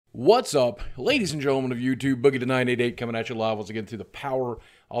What's up, ladies and gentlemen of YouTube? Boogie the 988 coming at you live once again through the power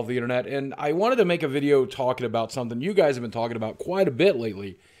of the internet. And I wanted to make a video talking about something you guys have been talking about quite a bit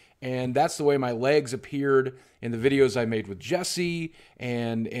lately. And that's the way my legs appeared in the videos I made with Jesse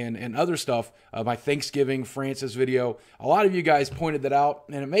and other stuff. My Thanksgiving Francis video. A lot of you guys pointed that out,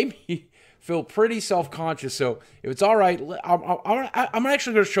 and it made me feel pretty self-conscious. So if it's all right, I'm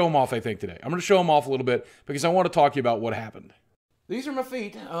actually going to show them off, I think, today. I'm going to show them off a little bit because I want to talk to you about what happened. These are my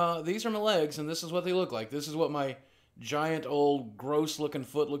feet, these are my legs, and this is what they look like. This is what my giant old gross-looking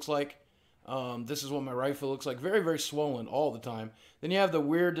foot looks like. This is what my right foot looks like. Very, very swollen all the time. Then you have the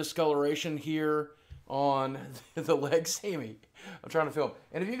weird discoloration here on the legs. Amy, I'm trying to film.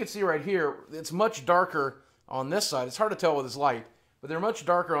 And if you can see right here, it's much darker on this side. It's hard to tell with this light, but they're much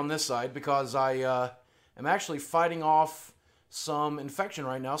darker on this side because I am actually fighting off some infection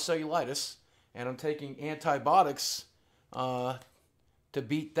right now, cellulitis, and I'm taking antibiotics to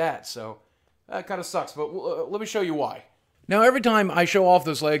beat that. So that kind of sucks, but let me show you why. Now, every time I show off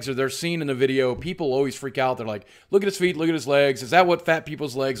those legs or they're seen in the video, people always freak out. They're like, look at his feet, look at his legs. Is that what fat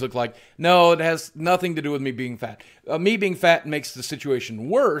people's legs look like? No, it has nothing to do with me being fat. Me being fat makes the situation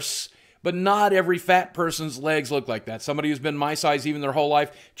worse, but not every fat person's legs look like that. Somebody who's been my size even their whole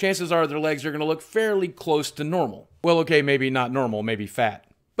life, chances are their legs are going to look fairly close to normal. Well, okay, maybe not normal, maybe fat.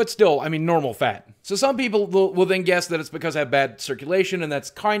 But still, I mean, normal fat. So some people will then guess that it's because I have bad circulation, and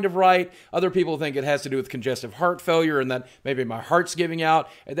that's kind of right. Other people think it has to do with congestive heart failure and that maybe my heart's giving out.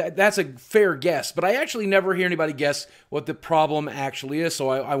 That's a fair guess, but I actually never hear anybody guess what the problem actually is, so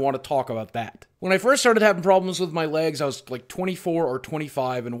I want to talk about that. When I first started having problems with my legs, I was like 24 or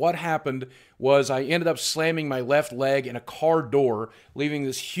 25, and what happened was I ended up slamming my left leg in a car door, leaving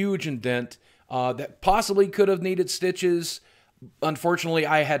this huge indent that possibly could have needed stitches. Unfortunately,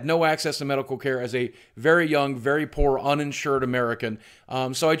 I had no access to medical care as a very young, very poor, uninsured American.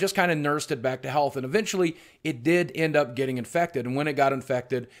 So I just kind of nursed it back to health. And eventually, it did end up getting infected. And when it got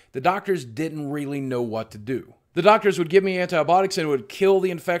infected, the doctors didn't really know what to do. The doctors would give me antibiotics and it would kill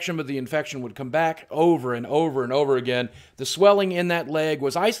the infection, but the infection would come back over and over and over again. The swelling in that leg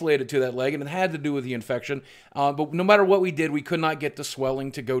was isolated to that leg, and it had to do with the infection. But no matter what we did, we could not get the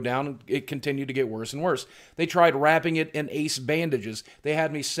swelling to go down, and it continued to get worse and worse. They tried wrapping it in ACE bandages. They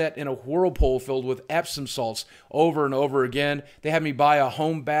had me set in a whirlpool filled with Epsom salts over and over again. They had me buy a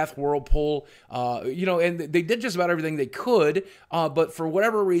home bath whirlpool, and they did just about everything they could, but for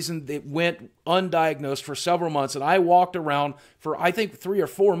whatever reason, it went undiagnosed for several months, and I walked around for, I think, 3 or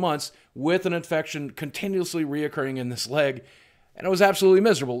 4 months with an infection continuously reoccurring in this leg, and it was absolutely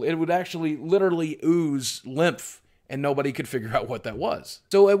miserable. It would actually literally ooze lymph, and nobody could figure out what that was.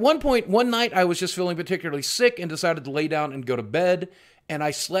 So at one point, one night, I was just feeling particularly sick and decided to lay down and go to bed, and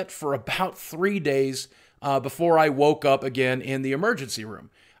I slept for about 3 days before I woke up again in the emergency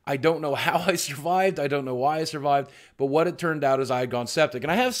room. I don't know how I survived. I don't know why I survived. But what it turned out is I had gone septic.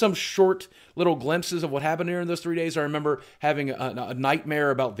 And I have some short little glimpses of what happened here in those 3 days. I remember having a nightmare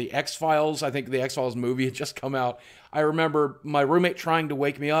about the X-Files. I think the X-Files movie had just come out. I remember my roommate trying to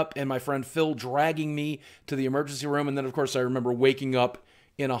wake me up and my friend Phil dragging me to the emergency room. And then, of course, I remember waking up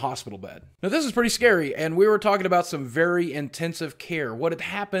in a hospital bed. Now, this is pretty scary, and we were talking about some very intensive care. What had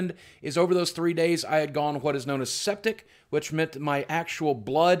happened is over those 3 days, I had gone what is known as septic, which meant my actual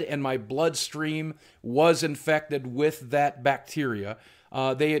blood and my bloodstream was infected with that bacteria.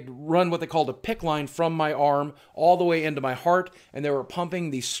 They had run what they called a PICC line from my arm all the way into my heart, and they were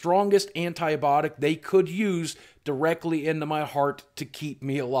pumping the strongest antibiotic they could use directly into my heart to keep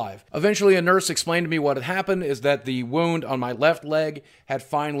me alive. Eventually, a nurse explained to me what had happened is that the wound on my left leg had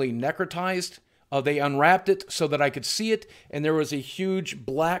finally necrotized. They unwrapped it so that I could see it, and there was a huge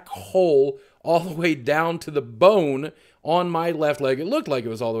black hole all the way down to the bone on my left leg. It looked like it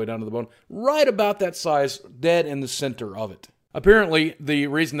was all the way down to the bone, right about that size, dead in the center of it. Apparently, the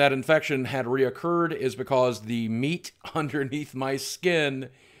reason that infection had reoccurred is because the meat underneath my skin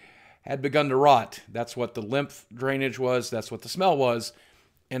had begun to rot. That's what the lymph drainage was. That's what the smell was.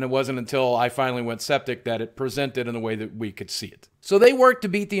 And it wasn't until I finally went septic that it presented in the way that we could see it. So they worked to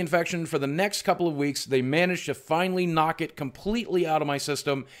beat the infection for the next couple of weeks. They managed to finally knock it completely out of my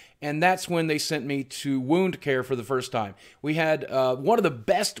system, and that's when they sent me to wound care for the first time. We had one of the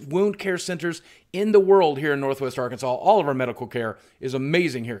best wound care centers in the world here in Northwest Arkansas. All of our medical care is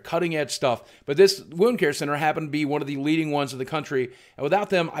amazing here, cutting-edge stuff. But this wound care center happened to be one of the leading ones in the country, and without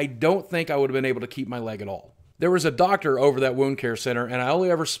them, I don't think I would have been able to keep my leg at all. There was a doctor over that wound care center, and I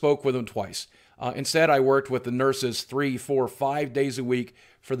only ever spoke with him twice. Instead, I worked with the nurses 3, 4, 5 days a week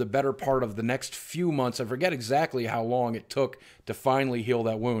for the better part of the next few months. I forget exactly how long it took to finally heal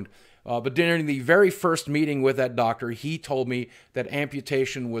that wound. But during the very first meeting with that doctor, he told me that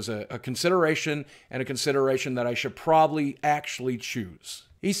amputation was a consideration, and a consideration that I should probably actually choose.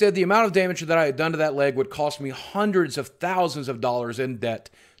 He said the amount of damage that I had done to that leg would cost me hundreds of thousands of dollars in debt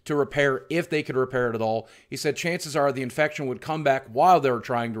to repair, if they could repair it at all. He said chances are the infection would come back while they were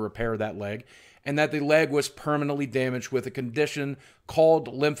trying to repair that leg, and that the leg was permanently damaged with a condition called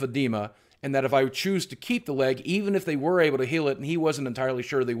lymphedema, and that if I would choose to keep the leg, even if they were able to heal it, and he wasn't entirely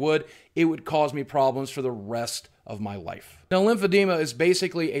sure they would, it would cause me problems for the rest of my life. Now, lymphedema is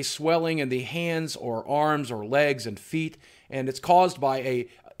basically a swelling in the hands or arms or legs and feet, and it's caused by a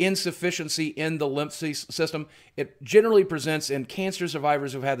insufficiency in the lymph system. It generally presents in cancer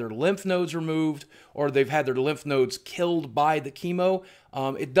survivors who've had their lymph nodes removed or they've had their lymph nodes killed by the chemo.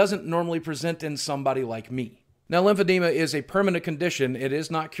 It doesn't normally present in somebody like me. Now, lymphedema is a permanent condition. It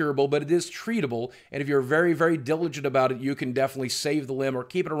is not curable, but it is treatable. And if you're very, very diligent about it, you can definitely save the limb or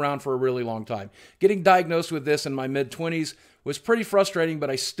keep it around for a really long time. Getting diagnosed with this in my mid-20s was pretty frustrating,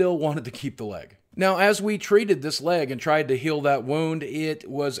 but I still wanted to keep the leg. Now, as we treated this leg and tried to heal that wound, it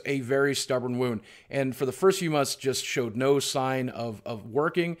was a very stubborn wound. And for the first few months, just showed no sign of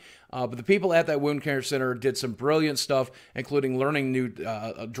working. But the people at that wound care center did some brilliant stuff, including learning new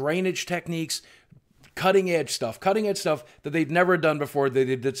drainage techniques, cutting edge stuff that they'd never done before. They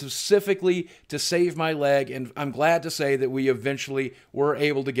did it specifically to save my leg. And I'm glad to say that we eventually were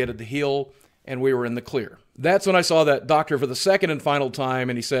able to get it to heal, and we were in the clear. That's when I saw that doctor for the second and final time,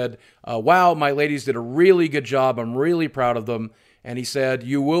 and he said, wow, my ladies did a really good job. I'm really proud of them. And he said,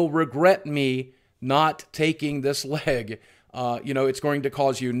 you will regret me not taking this leg. It's going to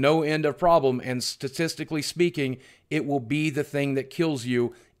cause you no end of problem, and statistically speaking, it will be the thing that kills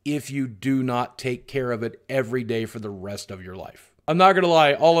you if you do not take care of it every day for the rest of your life. I'm not going to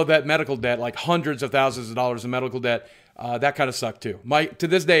lie, all of that medical debt, like hundreds of thousands of dollars in medical debt, that kind of sucked too. To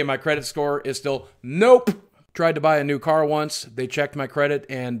this day, my credit score is still nope. Tried to buy a new car once. They checked my credit,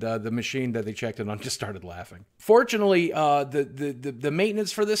 and the machine that they checked it on just started laughing. Fortunately, the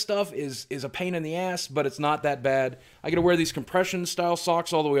maintenance for this stuff is a pain in the ass, but it's not that bad. I got to wear these compression style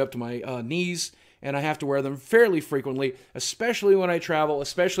socks all the way up to my knees, and I have to wear them fairly frequently, especially when I travel,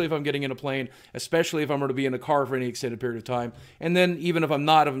 especially if I'm getting in a plane, especially if I'm going to be in a car for any extended period of time. And then even if I'm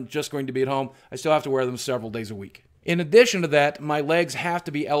not, if I'm just going to be at home, I still have to wear them several days a week. In addition to that, my legs have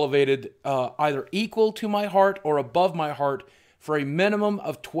to be elevated either equal to my heart or above my heart for a minimum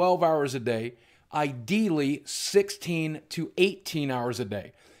of 12 hours a day, ideally 16 to 18 hours a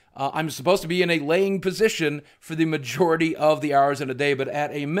day. I'm supposed to be in a laying position for the majority of the hours in a day, but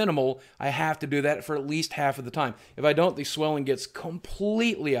at a minimal, I have to do that for at least half of the time. If I don't, the swelling gets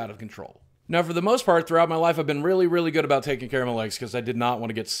completely out of control. Now, for the most part, throughout my life, I've been really, really good about taking care of my legs because I did not want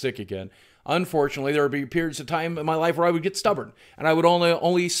to get sick again. Unfortunately, there would be periods of time in my life where I would get stubborn, and I would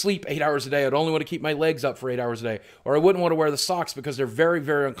only sleep 8 hours a day. I'd only want to keep my legs up for 8 hours a day, or I wouldn't want to wear the socks because they're very,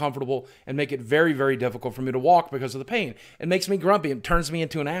 very uncomfortable and make it very, very difficult for me to walk because of the pain. It makes me grumpy and turns me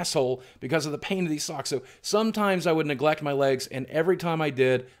into an asshole because of the pain of these socks. So sometimes I would neglect my legs, and every time I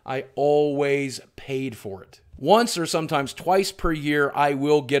did, I always paid for it. Once or sometimes twice per year, I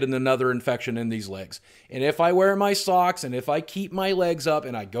will get another infection in these legs. And if I wear my socks and if I keep my legs up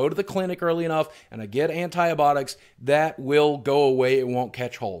and I go to the clinic early enough and I get antibiotics, that will go away. It won't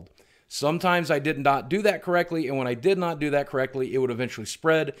catch hold. Sometimes I did not do that correctly, and when I did not do that correctly, it would eventually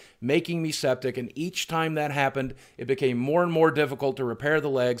spread, making me septic, and each time that happened, it became more and more difficult to repair the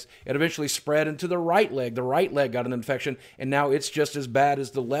legs. It eventually spread into the right leg. The right leg got an infection, and now it's just as bad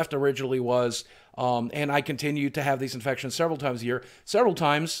as the left originally was. And I continued to have these infections several times a year. Several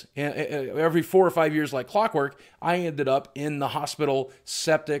times, every 4 or 5 years like clockwork, I ended up in the hospital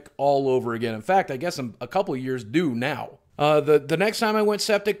septic all over again. In fact, I guess I'm a couple of years due now. The next time I went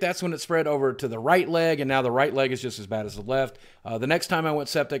septic, that's when it spread over to the right leg, and now the right leg is just as bad as the left. The next time I went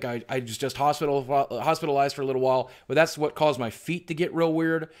septic, I was just hospitalized for a little while, but that's what caused my feet to get real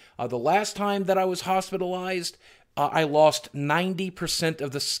weird. The last time that I was hospitalized, I lost 90%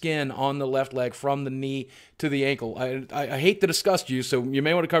 of the skin on the left leg from the knee to the ankle. I hate to disgust you, so you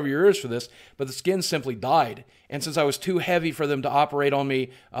may want to cover your ears for this, but the skin simply died. And since I was too heavy for them to operate on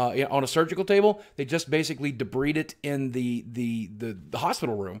me on a surgical table, they just basically debrided it in the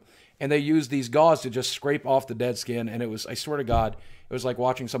hospital room. And they used these gauze to just scrape off the dead skin. And it was, I swear to God, it was like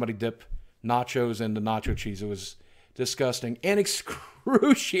watching somebody dip nachos into nacho cheese. It was disgusting and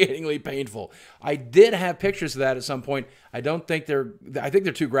excruciatingly painful. I did have pictures of that at some point. I think they're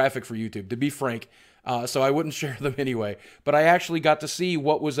too graphic for YouTube, to be frank. So I wouldn't share them anyway. But I actually got to see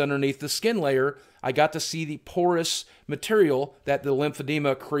what was underneath the skin layer. I got to see the porous material that the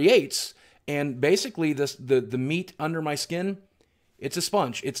lymphedema creates. And basically the meat under my skin, It's a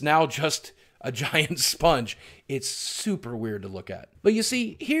sponge. It's now just a giant sponge. It's super weird to look at. But you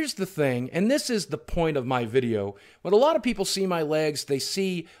see, here's the thing, and this is the point of my video. When a lot of people see my legs, they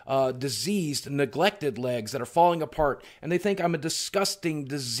see diseased, neglected legs that are falling apart, and they think I'm a disgusting,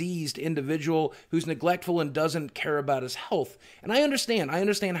 diseased individual who's neglectful and doesn't care about his health. And I understand. I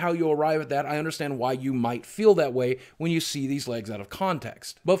understand how you arrive at that. I understand why you might feel that way when you see these legs out of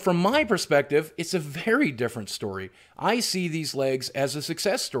context. But from my perspective, it's a very different story. I see these legs as a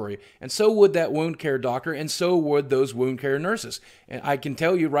success story, and so would that wound care doctor, and so would those wound care nurses. And I can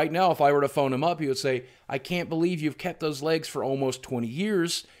tell you right now, if I were to phone him up, he would say, I can't believe you've kept those legs for almost 20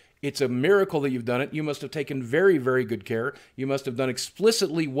 years. It's a miracle that you've done it. You must have taken very, very good care. You must have done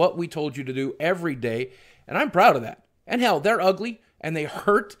explicitly what we told you to do every day. And I'm proud of that. And hell, they're ugly, and they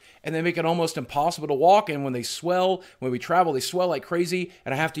hurt, and they make it almost impossible to walk. And when they swell, when we travel, they swell like crazy.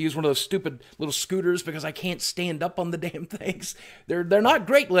 And I have to use one of those stupid little scooters because I can't stand up on the damn things. They're not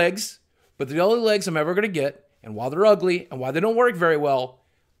great legs, but they're the only legs I'm ever going to get. And while they're ugly and while they don't work very well,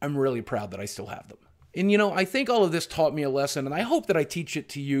 I'm really proud that I still have them. And you know, I think all of this taught me a lesson, and I hope that I teach it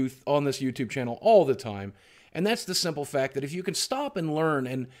to you on this YouTube channel all the time. And that's the simple fact that if you can stop and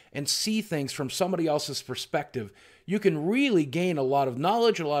learn and see things from somebody else's perspective, you can really gain a lot of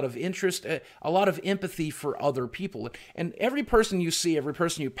knowledge, a lot of interest, a lot of empathy for other people. And every person you see, every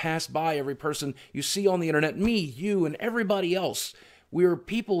person you pass by, every person you see on the internet, me, you, and everybody else, we're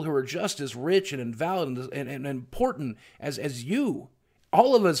people who are just as rich and invalid and important as you.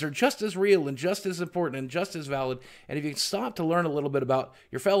 All of us are just as real and just as important and just as valid. And if you can stop to learn a little bit about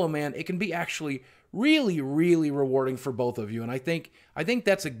your fellow man, it can be actually really, really rewarding for both of you. And I think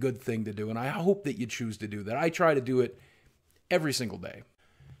that's a good thing to do. And I hope that you choose to do that. I try to do it every single day.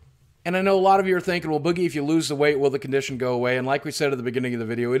 And I know a lot of you are thinking, well, Boogie, if you lose the weight, will the condition go away? And like we said at the beginning of the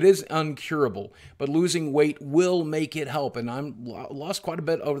video, it is uncurable, but losing weight will make it help. And I'm lost quite a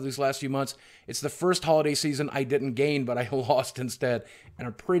bit over these last few months. It's the first holiday season I didn't gain, but I lost instead. And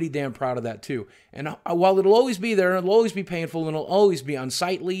I'm pretty damn proud of that too. And while it'll always be there, it'll always be painful, and it'll always be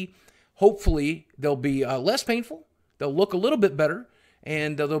unsightly, hopefully they'll be less painful. They'll look a little bit better.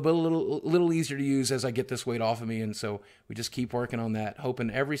 And they'll be a little easier to use as I get this weight off of me. And so we just keep working on that, hoping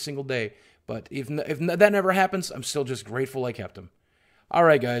every single day. But if that never happens, I'm still just grateful I kept them. All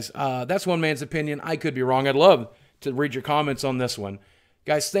right, guys, that's one man's opinion. I could be wrong. I'd love to read your comments on this one.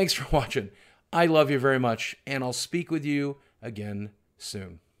 Guys, thanks for watching. I love you very much, and I'll speak with you again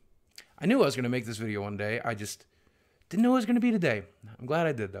soon. I knew I was going to make this video one day. I just didn't know it was going to be today. I'm glad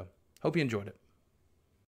I did, though. Hope you enjoyed it.